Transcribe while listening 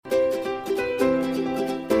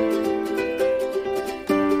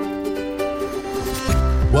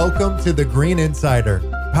Welcome to the Green Insider,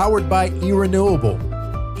 powered by eRenewable.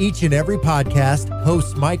 Each and every podcast,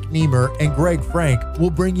 hosts Mike Niemer and Greg Frank will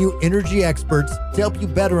bring you energy experts to help you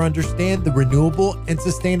better understand the renewable and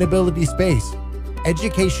sustainability space.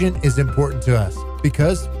 Education is important to us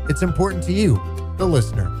because it's important to you, the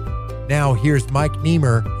listener. Now here's Mike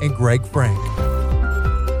Niemer and Greg Frank.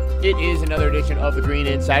 It is another edition of the Green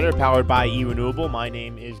Insider, powered by eRenewable. My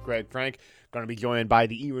name is Greg Frank. Going to be joined by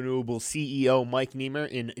the eRenewable CEO, Mike Niemer,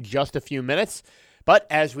 in just a few minutes. But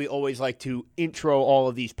as we always like to intro all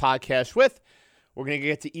of these podcasts with, we're going to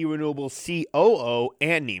get to eRenewable COO,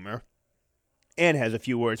 Ann Niemer. Ann has a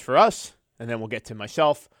few words for us, and then we'll get to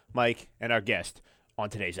myself, Mike, and our guest on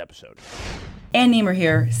today's episode. Ann Niemer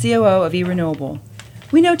here, COO of eRenewable.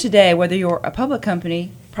 We know today whether you're a public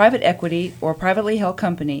company, private equity, or privately held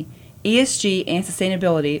company, ESG and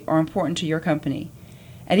sustainability are important to your company.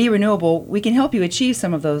 At eRenewable, we can help you achieve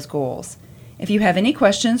some of those goals. If you have any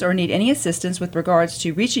questions or need any assistance with regards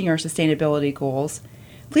to reaching your sustainability goals,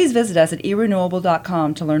 please visit us at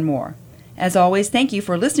eRenewable.com to learn more. As always, thank you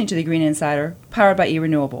for listening to the Green Insider, powered by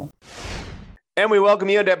eRenewable. And we welcome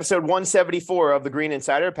you to episode 174 of the Green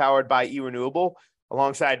Insider, powered by eRenewable.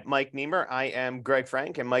 Alongside Mike Niemer, I am Greg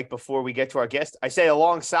Frank. And Mike, before we get to our guest, I say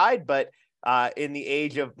alongside, but in the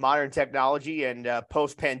age of modern technology and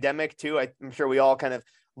post-pandemic too, I'm sure we all kind of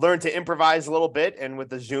learned to improvise a little bit. And with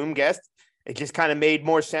the Zoom guest, it just kind of made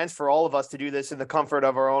more sense for all of us to do this in the comfort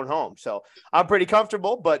of our own home. So I'm pretty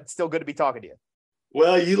comfortable, but still good to be talking to you.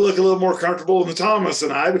 Well, you look a little more comfortable than Thomas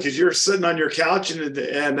and I, because you're sitting on your couch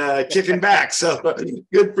and kicking back. So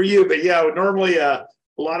good for you. But yeah, normally a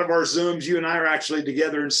lot of our Zooms, you and I are actually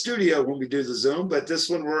together in studio when we do the Zoom, but this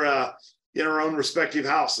one we're in our own respective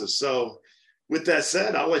houses. So with that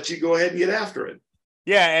said, I'll let you go ahead and get after it.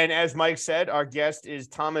 Yeah, and as Mike said, our guest is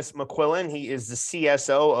Thomas McQuillan. He is the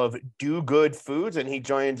CSO of Do Good Foods, and he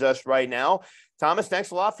joins us right now. Thomas, thanks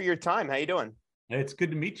a lot for your time. How you doing? It's good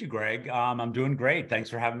to meet you, Greg. I'm doing great. Thanks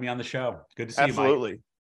for having me on the show. Good to see you, Mike. Absolutely.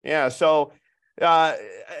 Yeah, so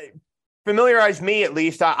familiarize me at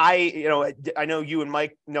least. I know you and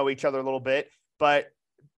Mike know each other a little bit, but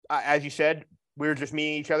as you said, we're just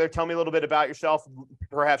meeting each other. Tell me a little bit about yourself,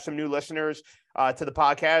 perhaps some new listeners to the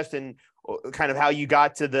podcast, and kind of how you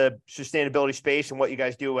got to the sustainability space and what you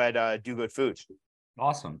guys do at Do Good Foods.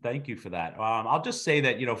 Awesome. Thank you for that. I'll just say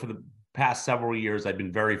that, for the past several years, I've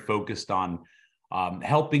been very focused on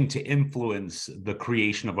helping to influence the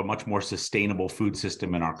creation of a much more sustainable food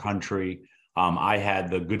system in our country. I had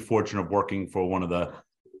the good fortune of working for one of the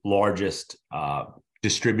largest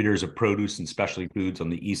distributors of produce and specialty foods on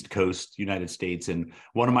the East Coast, United States. And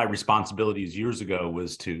one of my responsibilities years ago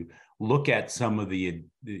was to look at some of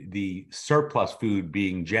the surplus food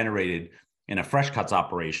being generated in a fresh cuts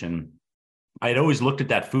operation. I had always looked at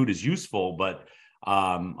that food as useful, but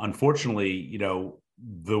unfortunately,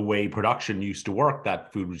 the way production used to work,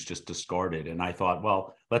 that food was just discarded. And I thought,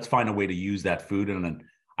 well, let's find a way to use that food. And then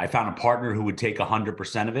I found a partner who would take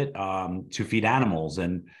 100% of it to feed animals.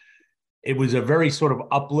 And it was a very sort of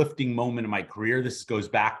uplifting moment in my career. This goes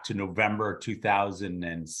back to November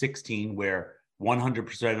 2016, where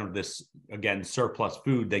 100% of this, again, surplus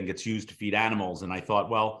food then gets used to feed animals. And I thought,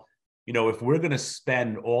 well, if we're going to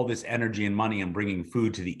spend all this energy and money on bringing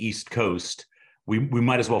food to the East Coast, we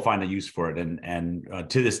might as well find a use for it. And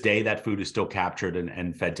to this day, that food is still captured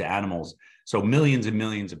and fed to animals. So millions and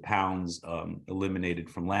millions of pounds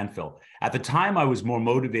eliminated from landfill. At the time, I was more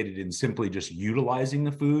motivated in simply just utilizing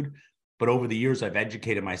the food. But over the years, I've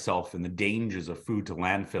educated myself in the dangers of food to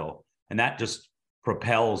landfill. And that just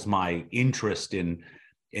propels my interest in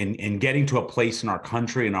getting to a place in our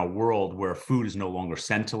country and our world where food is no longer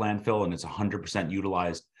sent to landfill and it's 100%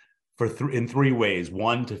 utilized in three ways.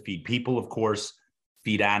 One, to feed people, of course,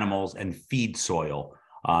 feed animals, and feed soil.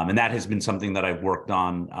 And that has been something that I've worked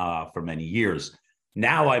on for many years.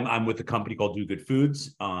 Now I'm with a company called Do Good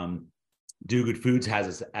Foods. Do Good Foods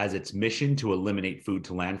has as its mission to eliminate food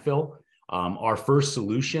to landfill. Our first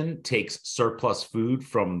solution takes surplus food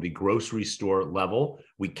from the grocery store level.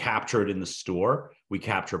 We capture it in the store. We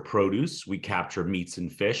capture produce. We capture meats and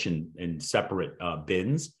fish in separate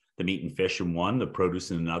bins, the meat and fish in one, the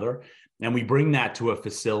produce in another. And we bring that to a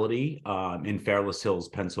facility in Fairless Hills,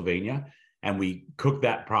 Pennsylvania. And we cook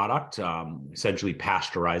that product, essentially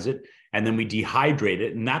pasteurize it, and then we dehydrate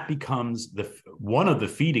it. And that becomes one of the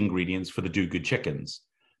feed ingredients for the Do Good chickens.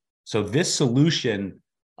 So this solution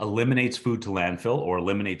eliminates food to landfill or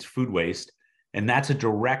eliminates food waste. And that's a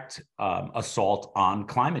direct assault on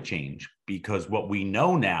climate change, because what we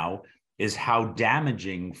know now is how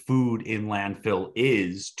damaging food in landfill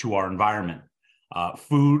is to our environment.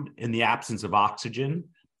 Food in the absence of oxygen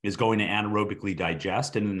is going to anaerobically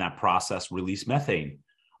digest, and in that process release methane.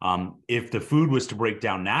 If the food was to break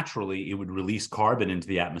down naturally, it would release carbon into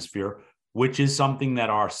the atmosphere, which is something that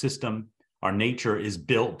our system, our nature is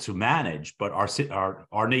built to manage, but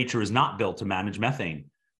our nature is not built to manage methane.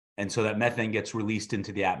 And so that methane gets released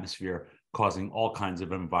into the atmosphere, causing all kinds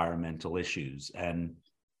of environmental issues. And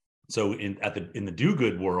so in the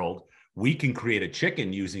do-good world, we can create a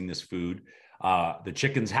chicken using this food. The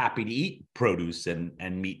chicken's happy to eat produce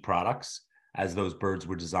and meat products, as those birds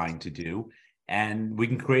were designed to do. And we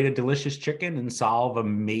can create a delicious chicken and solve a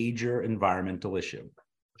major environmental issue.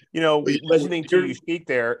 Listening to you speak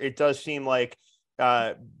there, it does seem like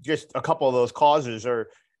just a couple of those causes are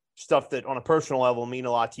stuff that on a personal level mean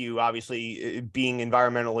a lot to you, obviously being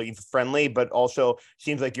environmentally friendly, but also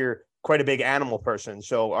seems like you're quite a big animal person.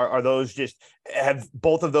 So are those have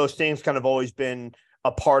both of those things kind of always been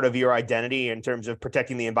a part of your identity in terms of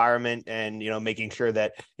protecting the environment and, making sure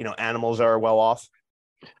that, animals are well off?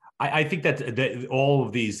 I think that all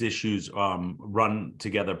of these issues run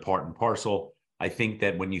together part and parcel. I think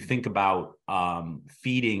that when you think about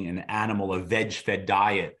feeding an animal a veg-fed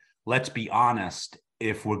diet, let's be honest,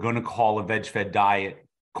 if we're going to call a veg-fed diet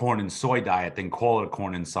corn and soy diet, then call it a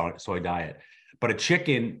corn and soy diet. But a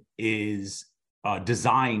chicken is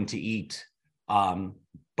designed to eat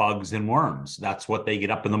bugs and worms. That's what they get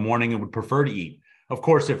up in the morning and would prefer to eat. Of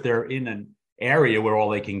course, if they're in an area where all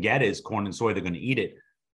they can get is corn and soy, they're going to eat it.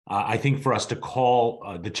 I think for us to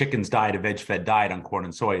call the chicken's diet a veg-fed diet on corn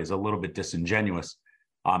and soy is a little bit disingenuous.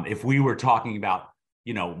 If we were talking about,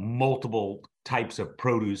 multiple types of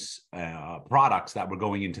produce products that were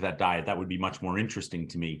going into that diet, that would be much more interesting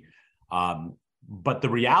to me. But the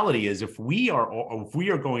reality is, if we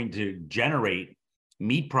are going to generate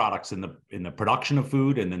meat products in the production of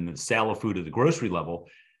food and then the sale of food at the grocery level,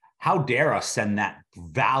 how dare us send that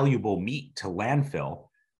valuable meat to landfill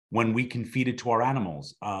when we can feed it to our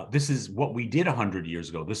animals? This is what we did 100 years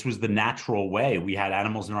ago. This was the natural way. We had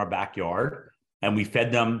animals in our backyard and we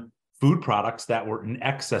fed them food products that were in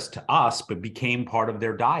excess to us, but became part of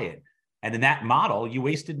their diet. And in that model, you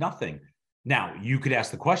wasted nothing. Now, you could ask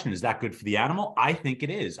the question, is that good for the animal? I think it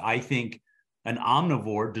is. I think an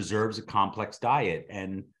omnivore deserves a complex diet.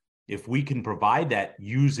 And if we can provide that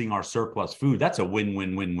using our surplus food, that's a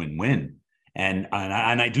win-win-win-win-win. And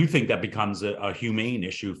I do think that becomes a humane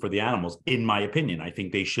issue for the animals, in my opinion. I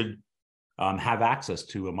think they should have access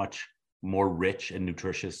to a much more rich and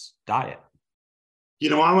nutritious diet.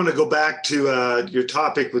 I want to go back to your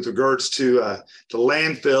topic with regards to the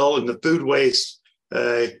landfill and the food waste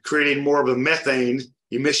creating more of a methane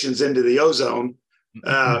emissions into the ozone,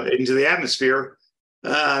 into the atmosphere.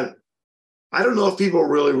 I don't know if people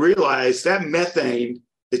really realize that methane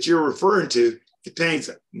that you're referring to contains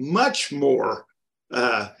much more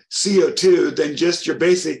CO2 than just your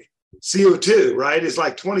basic CO2, right? It's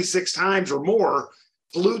like 26 times or more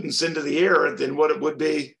pollutants into the air than what it would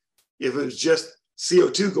be if it was just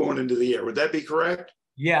CO2 going into the air. Would that be correct?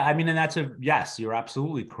 Yeah, I mean, and yes, you're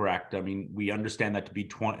absolutely correct. I mean, we understand that to be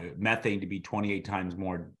methane to be 28 times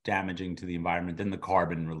more damaging to the environment than the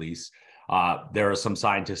carbon release. There are some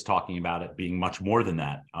scientists talking about it being much more than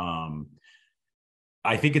that.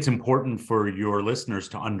 I think it's important for your listeners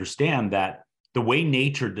to understand that the way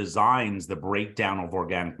nature designs the breakdown of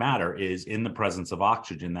organic matter is in the presence of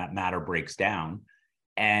oxygen, that matter breaks down.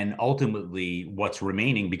 And ultimately, what's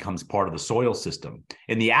remaining becomes part of the soil system.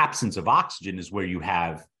 In the absence of oxygen is where you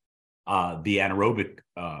have the anaerobic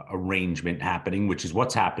arrangement happening, which is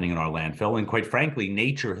what's happening in our landfill. And quite frankly,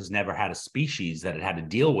 nature has never had a species that it had to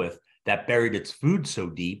deal with that buried its food so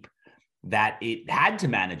deep that it had to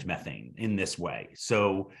manage methane in this way.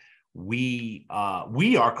 So we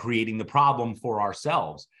are creating the problem for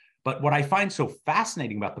ourselves. But what I find so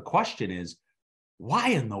fascinating about the question is, why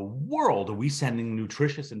in the world are we sending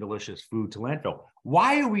nutritious and delicious food to landfill?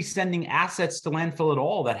 Why are we sending assets to landfill at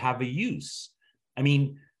all that have a use? I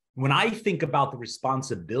mean, when I think about the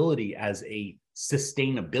responsibility as a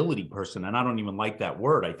sustainability person, and I don't even like that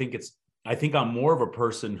word, I think I'm more of a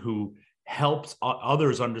person who helps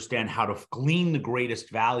others understand how to glean the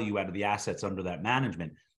greatest value out of the assets under that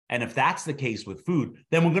management. And if that's the case with food,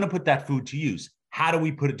 then we're going to put that food to use. How do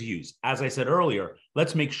we put it to use? As I said earlier,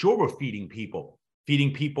 let's make sure we're feeding people,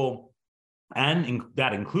 and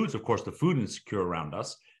that includes, of course, the food insecure around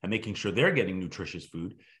us and making sure they're getting nutritious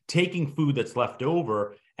food, taking food that's left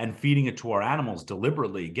over and feeding it to our animals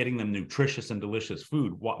deliberately, getting them nutritious and delicious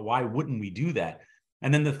food. Why wouldn't we do that?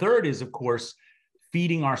 And then the third is, of course,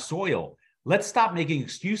 feeding our soil. let's stop making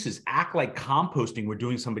excuses, act like composting we're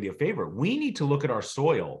doing somebody a favor. We need to look at our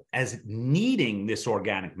soil as needing this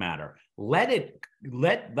organic matter. Let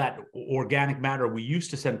that organic matter we used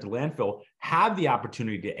to send to landfill have the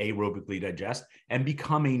opportunity to aerobically digest and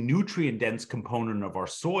become a nutrient-dense component of our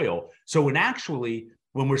soil. So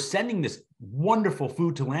when we're sending this wonderful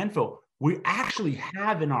food to landfill, we actually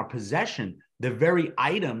have in our possession the very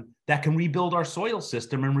item that can rebuild our soil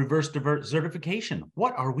system and reverse desertification.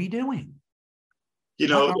 What are we doing?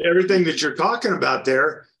 Everything that you're talking about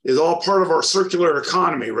there is all part of our circular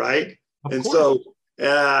economy, right? Of course.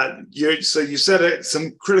 So you said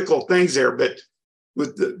some critical things there, but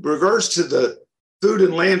with regards to the food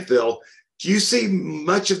and landfill, do you see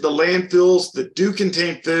much of the landfills that do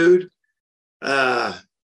contain food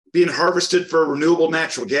being harvested for renewable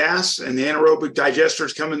natural gas and the anaerobic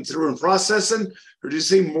digesters coming through and processing, or do you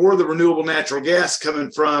see more of the renewable natural gas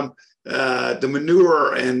coming from the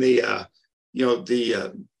manure and the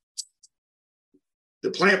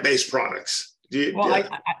plant-based products?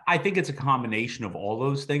 I think it's a combination of all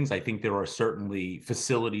those things. I think there are certainly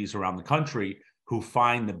facilities around the country who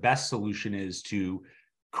find the best solution is to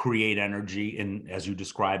create energy in, as you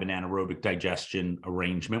describe, an anaerobic digestion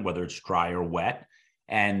arrangement, whether it's dry or wet,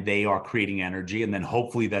 and they are creating energy. And then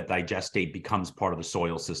hopefully that digestate becomes part of the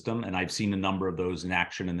soil system. And I've seen a number of those in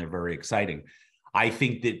action, and they're very exciting. I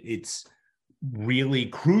think that it's really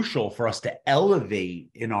crucial for us to elevate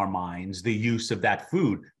in our minds the use of that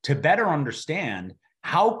food to better understand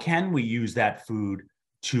how can we use that food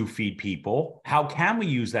to feed people, how can we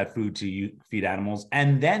use that food to feed animals,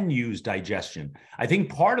 and then use digestion. I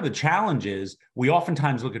think part of the challenge is we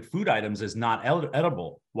oftentimes look at food items as not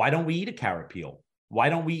edible. Why don't we eat a carrot peel? Why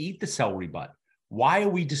don't we eat the celery butt? Why are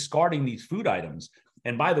we discarding these food items?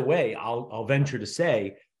 And by the way, I'll venture to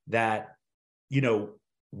say that,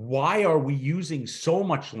 why are we using so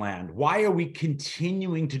much land? Why are we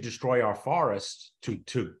continuing to destroy our forests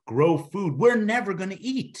to grow food we're never going to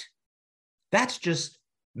eat? That's just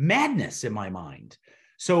madness in my mind.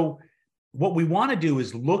 So what we want to do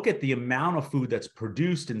is look at the amount of food that's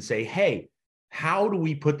produced and say, hey, how do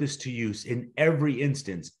we put this to use in every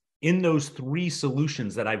instance? In those three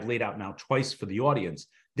solutions that I've laid out now twice for the audience,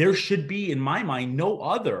 there should be, in my mind, no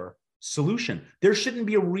other solution. There shouldn't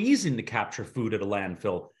be a reason to capture food at a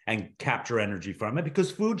landfill and capture energy from it, because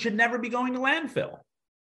food should never be going to landfill.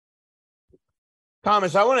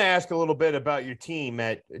 Thomas, I want to ask a little bit about your team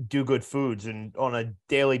at Do Good Foods and on a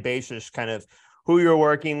daily basis, kind of who you're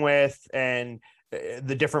working with and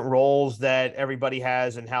the different roles that everybody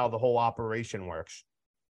has and how the whole operation works.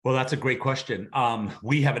 Well, that's a great question.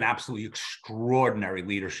 We have an absolutely extraordinary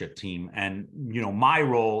leadership team. And, my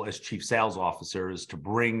role as chief sales officer is to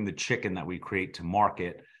bring the chicken that we create to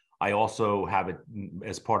market. I also have it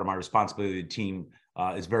as part of my responsibility. The team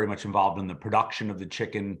is very much involved in the production of the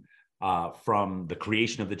chicken, from the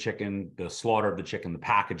creation of the chicken, the slaughter of the chicken, the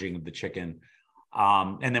packaging of the chicken.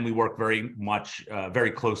 And then we work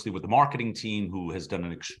very closely with the marketing team, who has done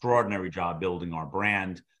an extraordinary job building our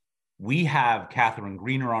brand. We have Catherine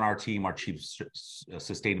Greener on our team, our chief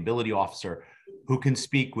sustainability officer, who can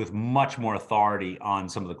speak with much more authority on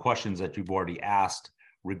some of the questions that you've already asked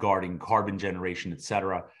regarding carbon generation, et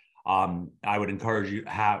cetera. I would encourage you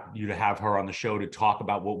to have her on the show to talk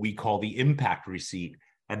about what we call the impact receipt.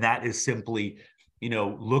 And that is simply,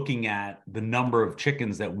 looking at the number of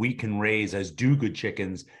chickens that we can raise as Do Good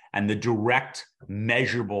chickens and the direct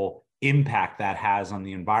measurable impact that has on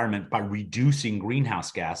the environment by reducing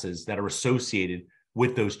greenhouse gases that are associated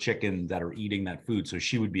with those chickens that are eating that food. So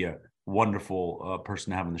she would be a wonderful person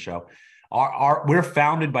to have on the show. We're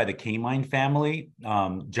founded by the Kamine family.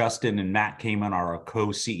 Justin and Matt Kamine are our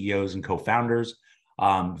co-CEOs and co-founders.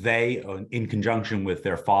 They, in conjunction with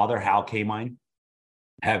their father, Hal Kamine,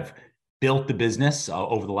 have built the business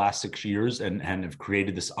over the last 6 years and have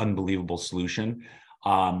created this unbelievable solution.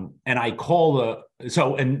 And I call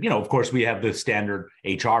of course, we have the standard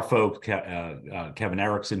HR folk, Kevin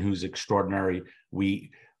Erickson, who's extraordinary.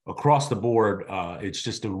 Across the board, it's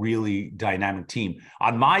just a really dynamic team.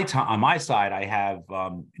 On my side, I have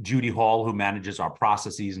Judy Hall, who manages our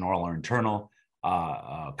processes and all our internal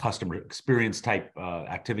customer experience type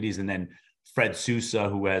activities. And then Fred Sousa,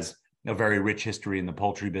 who has a very rich history in the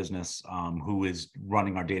poultry business, who is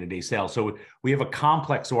running our day-to-day sales. So we have a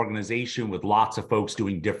complex organization with lots of folks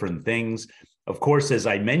doing different things. Of course, as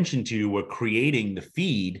I mentioned to you, we're creating the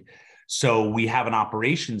feed. So we have an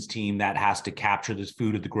operations team that has to capture this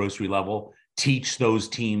food at the grocery level, teach those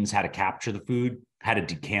teams how to capture the food, how to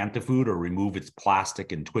decant the food or remove its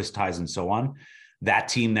plastic and twist ties and so on. That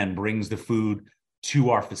team then brings the food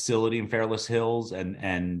to our facility in Fairless Hills,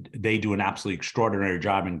 and they do an absolutely extraordinary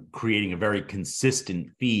job in creating a very consistent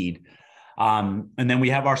feed. And then we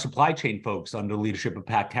have our supply chain folks under the leadership of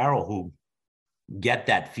Pat Carroll, who get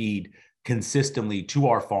that feed consistently to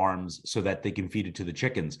our farms so that they can feed it to the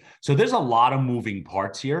chickens. So there's a lot of moving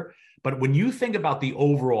parts here. But when you think about the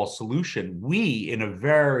overall solution, we, in a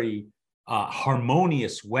very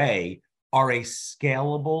harmonious way, are a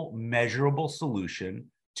scalable, measurable solution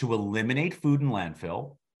to eliminate food in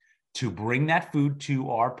landfill, to bring that food to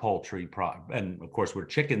our poultry, and of course we're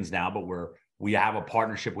chickens now, but we have a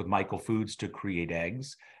partnership with Michael Foods to create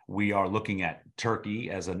eggs. We are looking at turkey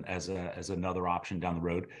as another option down the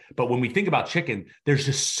road. But when we think about chicken, there's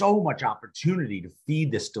just so much opportunity to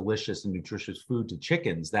feed this delicious and nutritious food to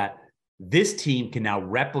chickens that this team can now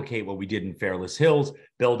replicate what we did in Fairless Hills,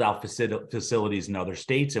 build out facilities in other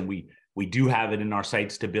states, and we do have it in our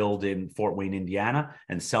sites to build in Fort Wayne, Indiana,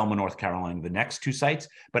 and Selma, North Carolina, the next two sites.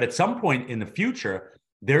 But at some point in the future,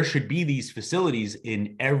 there should be these facilities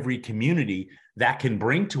in every community that can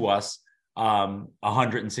bring to us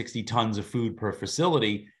 160 tons of food per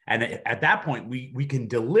facility. And at that point, we can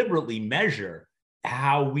deliberately measure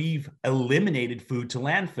how we've eliminated food to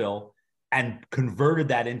landfill and converted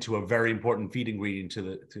that into a very important feed ingredient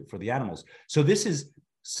for the animals. So this is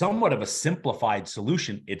somewhat of a simplified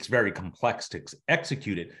solution. It's very complex to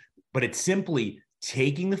execute it, but it's simply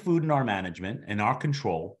taking the food in our management and our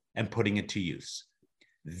control and putting it to use.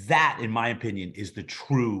 That, in my opinion, is the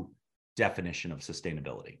true definition of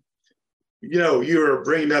sustainability. You know, you were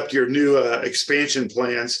bringing up your new expansion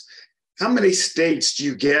plans. How many states do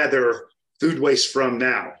you gather food waste from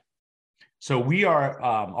now? So we are,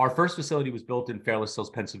 our first facility was built in Fairless Hills,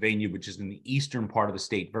 Pennsylvania, which is in the eastern part of the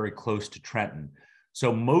state, very close to Trenton.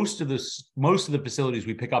 So most of the facilities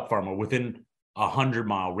we pick up from are within a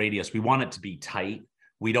 100-mile radius. We want it to be tight.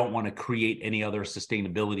 We don't want to create any other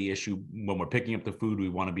sustainability issue when we're picking up the food. We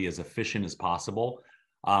want to be as efficient as possible.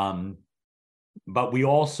 But we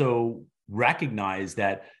also recognize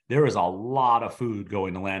that there is a lot of food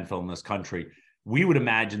going to landfill in this country. We would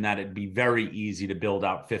imagine that it'd be very easy to build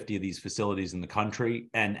out 50 of these facilities in the country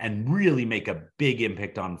and really make a big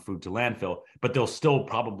impact on food to landfill, but there'll still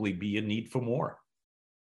probably be a need for more.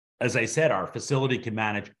 As I said, our facility can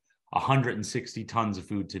manage 160 tons of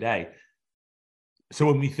food today. So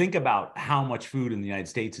when we think about how much food in the United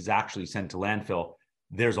States is actually sent to landfill,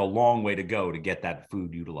 there's a long way to go to get that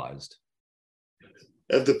food utilized.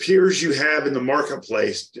 Of the peers you have in the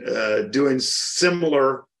marketplace doing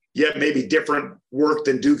similar yet maybe different work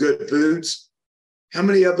than Do Good Foods, how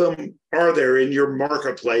many of them are there in your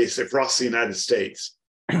marketplace across the United States?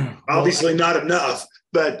 Obviously not enough,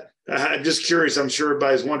 but I'm just curious. I'm sure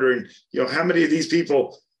everybody's wondering, how many of these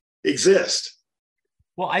people exist?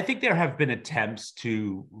 Well, I think there have been attempts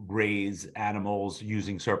to raise animals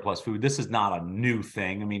using surplus food. This is not a new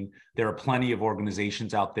thing. I mean, there are plenty of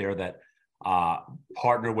organizations out there that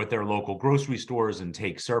partner with their local grocery stores and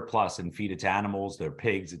take surplus and feed it to animals, their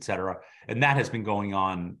pigs, et cetera. And that has been going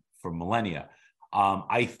on for millennia.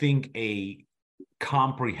 I think a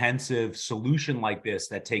comprehensive solution like this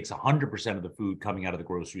that takes 100% of the food coming out of the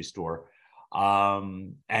grocery store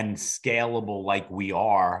and scalable like we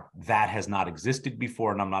are, that has not existed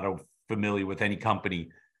before. And I'm not familiar with any company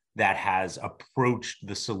that has approached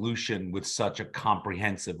the solution with such a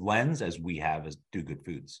comprehensive lens as we have as Do Good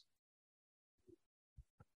Foods.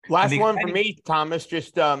 Last one for me, Thomas,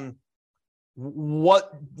 just take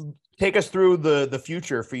us through the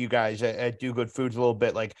future for you guys at Do Good Foods a little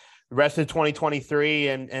bit, like the rest of 2023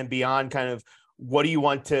 and beyond. Kind of what do you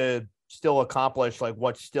want to still accomplish? Like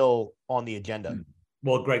what's still on the agenda?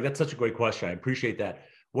 Well, Greg, that's such a great question. I appreciate that.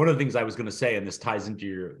 One of the things I was going to say, and this ties into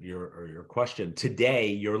your question, today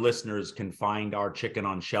your listeners can find our chicken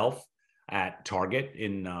on shelf at Target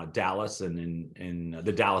in Dallas and in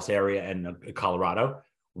the Dallas area and Colorado.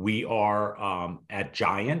 We are at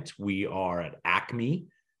Giant. We are at Acme,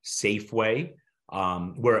 Safeway.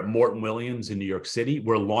 We're at Morton Williams in New York City.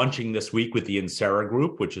 We're launching this week with the Insera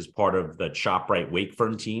Group, which is part of the ShopRite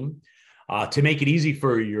Wakefern team. To make it easy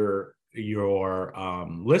for your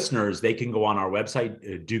listeners, they can go on our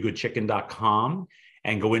website, dogoodchicken.com,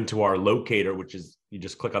 and go into our locator, which is, you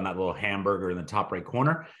just click on that little hamburger in the top right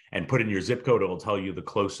corner and put in your zip code. It'll tell you the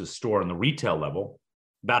closest store on the retail level.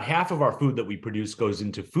 About half of our food that we produce goes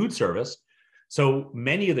into food service. So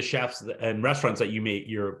many of the chefs and restaurants that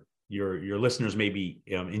your listeners may be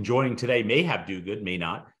enjoying today may have Do Good, may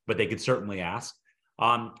not, but they could certainly ask.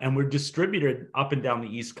 And we're distributed up and down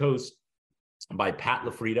the East Coast by Pat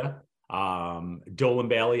LaFrida, Dolan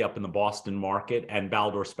Bailey up in the Boston market, and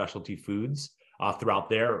Baldor Specialty Foods throughout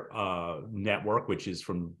their network, which is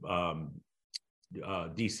from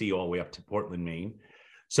DC all the way up to Portland, Maine.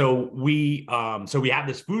 So we have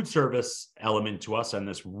this food service element to us and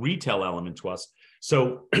this retail element to us.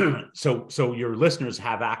 So so your listeners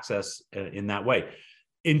have access in that way.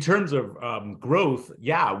 In terms of growth,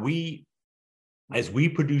 as we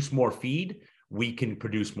produce more feed, we can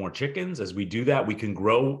produce more chickens. As we do that, we can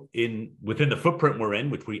grow within the footprint we're in,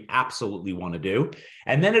 which we absolutely want to do.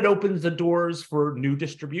 And then it opens the doors for new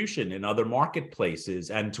distribution in other marketplaces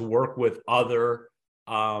and to work with other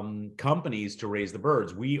companies to raise the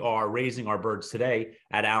birds. We are raising our birds today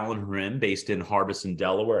at Allen Rim, based in Harbison,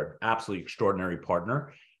 Delaware, absolutely extraordinary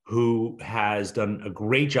partner who has done a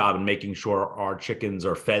great job in making sure our chickens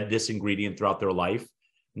are fed this ingredient throughout their life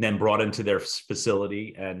and then brought into their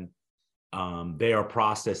facility. And they are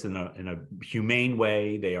processed in a humane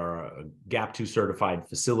way. They are a GAP2 certified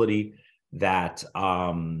facility that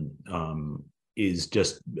is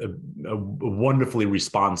just a wonderfully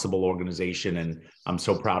responsible organization. And I'm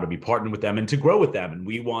so proud to be partnered with them and to grow with them. And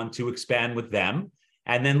we want to expand with them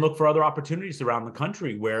and then look for other opportunities around the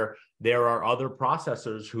country where there are other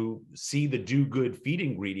processors who see the Do Good feed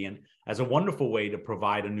ingredient as a wonderful way to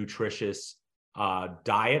provide a nutritious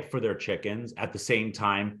diet for their chickens, at the same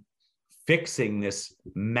time fixing this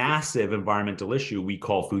massive environmental issue we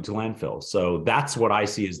call food to landfill. So that's what I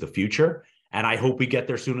see as the future. And I hope we get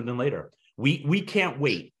there sooner than later. We can't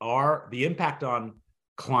wait. The impact on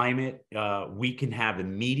climate we can have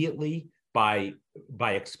immediately by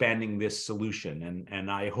expanding this solution. And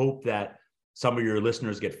I hope that some of your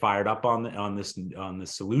listeners get fired up on this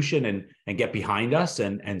solution and get behind us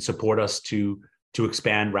and support us to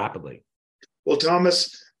expand rapidly. Well,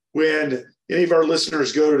 Thomas, when any of our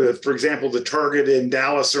listeners go to, for example, the Target in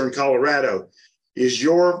Dallas or in Colorado, is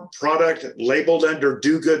your product labeled under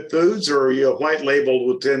Do Good Foods, or are you white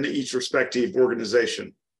labeled within each respective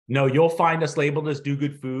organization? No, you'll find us labeled as Do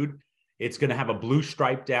Good Food. It's going to have a blue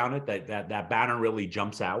stripe down it. That banner really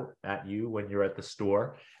jumps out at you when you're at the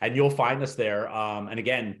store, and you'll find us there. And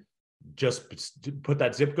again, just put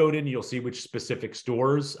that zip code in. You'll see which specific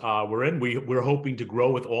stores we're in. We're hoping to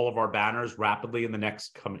grow with all of our banners rapidly in the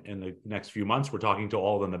next few months. We're talking to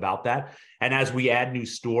all of them about that. And as we add new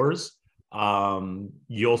stores,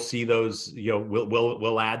 you'll see those.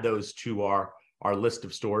 We'll add those to our list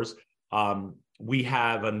of stores. We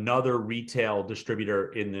have another retail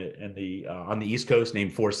distributor on the East Coast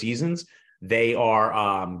named Four Seasons. They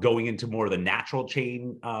are going into more of the natural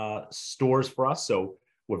chain stores for us. So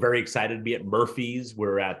we're very excited to be at Murphy's.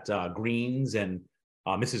 We're at Greens and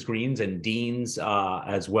Mrs. Greens and Dean's,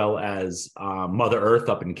 as well as Mother Earth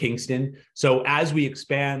up in Kingston. So as we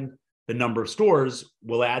expand the number of stores,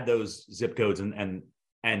 we'll add those zip codes, and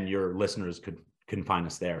your listeners can find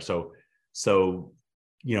us there. So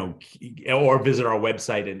or visit our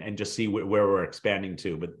website and just see where we're expanding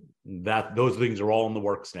to. But those things are all in the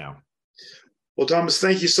works now. Well, Thomas,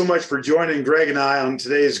 thank you so much for joining Greg and I on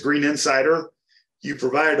today's Green Insider. You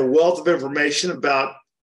provided a wealth of information about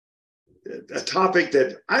a topic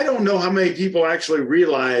that I don't know how many people actually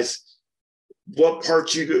realize what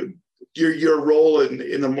part your role in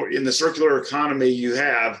the circular economy you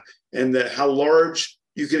have, and how large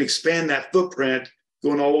you can expand that footprint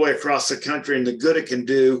going all the way across the country, and the good it can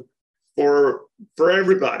do for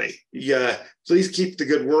everybody. Yeah, please keep the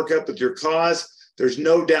good work up with your cause. There's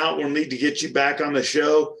no doubt we'll need to get you back on the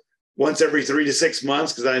show once every 3 to 6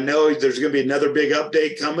 months, because I know there's going to be another big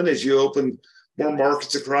update coming as you open more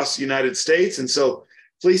markets across the United States. And so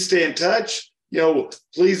please stay in touch.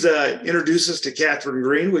 Please introduce us to Catherine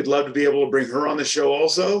Green. We'd love to be able to bring her on the show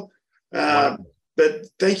also. But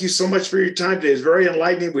thank you so much for your time today. It's very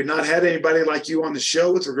enlightening. We've not had anybody like you on the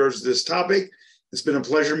show with regards to this topic. It's been a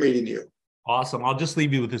pleasure meeting you. Awesome. I'll just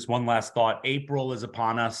leave you with this one last thought. April is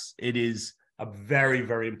upon us. It is a very,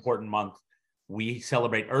 very important month. We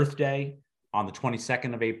celebrate Earth Day on the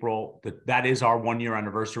 22nd of April. That is our 1-year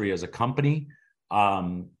anniversary as a company.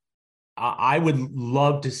 I would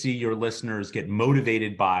love to see your listeners get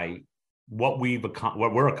motivated by what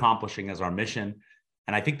we're accomplishing as our mission.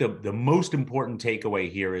 And I think the most important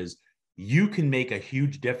takeaway here is you can make a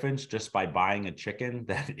huge difference just by buying a chicken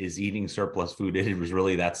that is eating surplus food. It was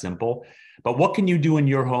really that simple. But what can you do in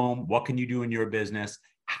your home? What can you do in your business?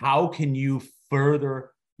 How can you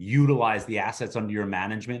further utilize the assets under your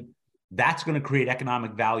management? That's going to create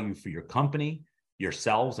economic value for your company,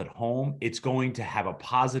 yourselves at home. It's going to have a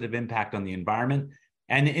positive impact on the environment.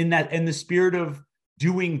 And in the spirit of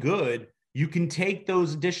doing good, you can take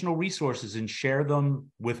those additional resources and share them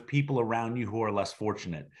with people around you who are less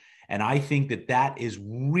fortunate. And I think that is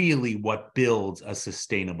really what builds a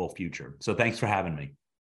sustainable future. So thanks for having me.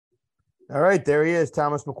 All right, there he is,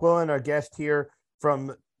 Thomas McQuillan, our guest here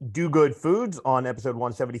from Do Good Foods on episode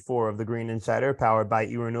 174 of The Green Insider, powered by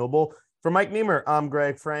eRenewable. For Mike Niemer, I'm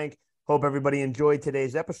Greg Frank. Hope everybody enjoyed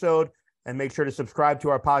today's episode, and make sure to subscribe to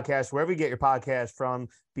our podcast wherever you get your podcast from,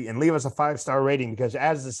 and leave us a 5-star rating, because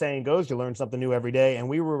as the saying goes, you learn something new every day, and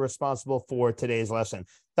we were responsible for today's lesson.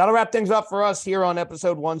 That'll wrap things up for us here on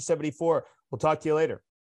episode 174. We'll talk to you later.